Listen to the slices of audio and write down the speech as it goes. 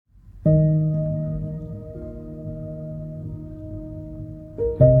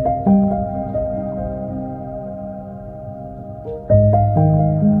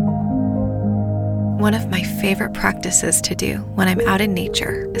favorite practices to do when I'm out in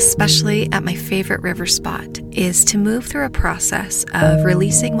nature, especially at my favorite river spot, is to move through a process of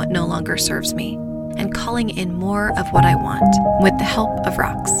releasing what no longer serves me and calling in more of what I want with the help of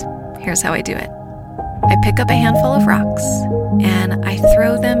rocks. Here's how I do it. I pick up a handful of rocks and I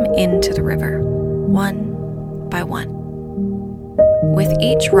throw them into the river, one by one. With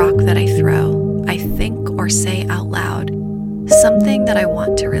each rock that I throw, I think or say out loud something that I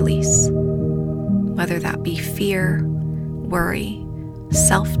want to release, whether that be fear, worry,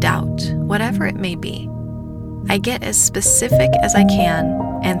 self-doubt, whatever it may be. I get as specific as I can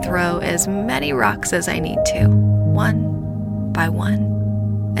and throw as many rocks as I need to, one by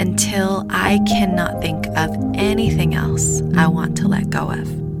one, until I cannot think of anything else I want to let go of.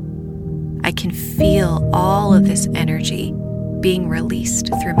 I can feel all of this energy being released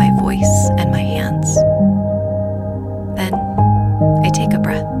through my voice and my hands. Then I take a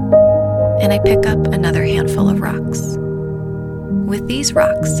breath and I pick up another handful of rocks. With these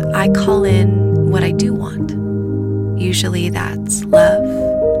rocks, I call in what I do want. Usually that's love,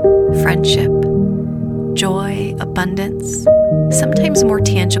 friendship, joy, abundance, sometimes more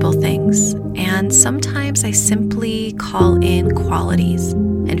tangible things, and sometimes I simply call in qualities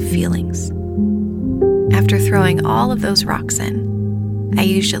and feelings. After throwing all of those rocks in, I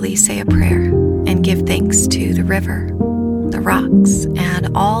usually say a prayer and give thanks to the river, the rocks, and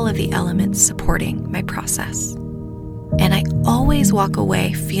all of the elements supporting my process. And I always walk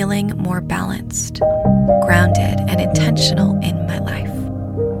away feeling more balanced, grounded, and intentional in my life.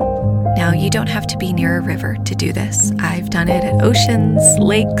 Now, you don't have to be near a river to do this. I've done it at oceans,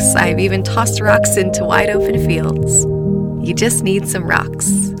 lakes. I've even tossed rocks into wide open fields. You just need some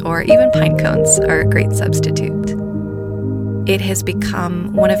rocks, or even pine cones are a great substitute. It has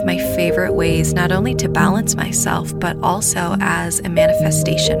become one of my favorite ways not only to balance myself, but also as a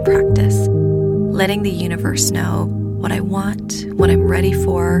manifestation practice, letting the universe know what I want, what I'm ready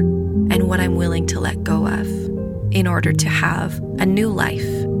for, and what I'm willing to let go of in order to have a new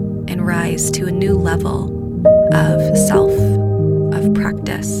life and rise to a new level of self, of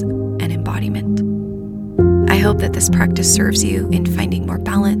practice, and embodiment. I hope that this practice serves you in finding more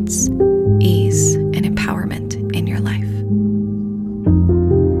balance, ease, and empowerment in your life.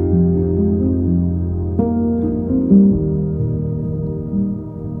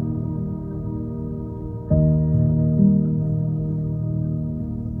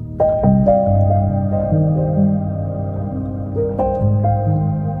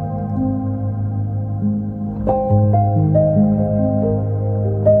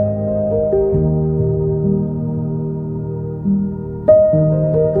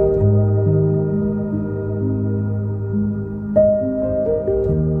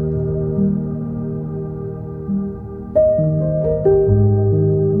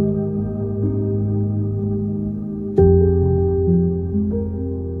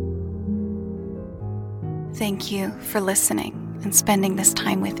 Thank you for listening and spending this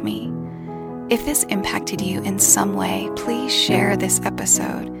time with me. If this impacted you in some way, please share this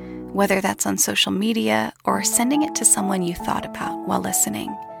episode, whether that's on social media or sending it to someone you thought about while listening.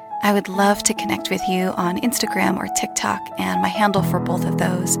 I would love to connect with you on Instagram or TikTok, and my handle for both of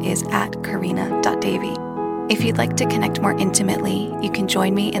those is @karina.davy. If you'd like to connect more intimately, you can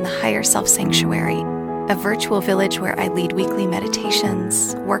join me in the Higher Self Sanctuary, a virtual village where I lead weekly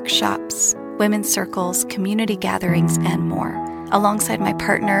meditations, workshops, women's circles, community gatherings, and more, alongside my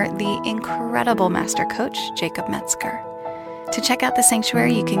partner, the incredible master coach, Jacob Metzger. To check out the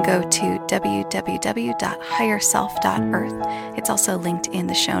sanctuary, you can go to www.higherself.earth. It's also linked in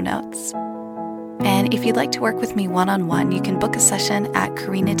the show notes. And if you'd like to work with me one-on-one, you can book a session at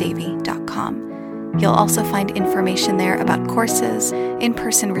karinadavy.com. You'll also find information there about courses,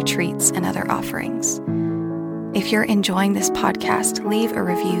 in-person retreats, and other offerings. If you're enjoying this podcast, leave a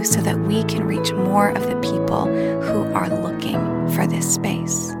review so that we can reach more of the people who are looking for this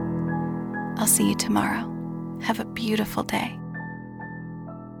space. I'll see you tomorrow. Have a beautiful day.